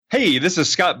Hey, this is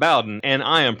Scott Bowden, and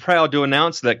I am proud to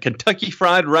announce that Kentucky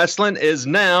Fried Rasslin is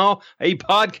now a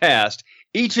podcast.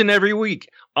 Each and every week,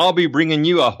 I'll be bringing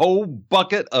you a whole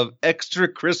bucket of extra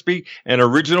crispy and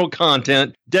original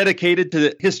content dedicated to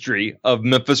the history of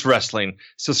Memphis wrestling.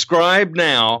 Subscribe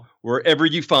now wherever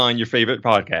you find your favorite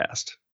podcast.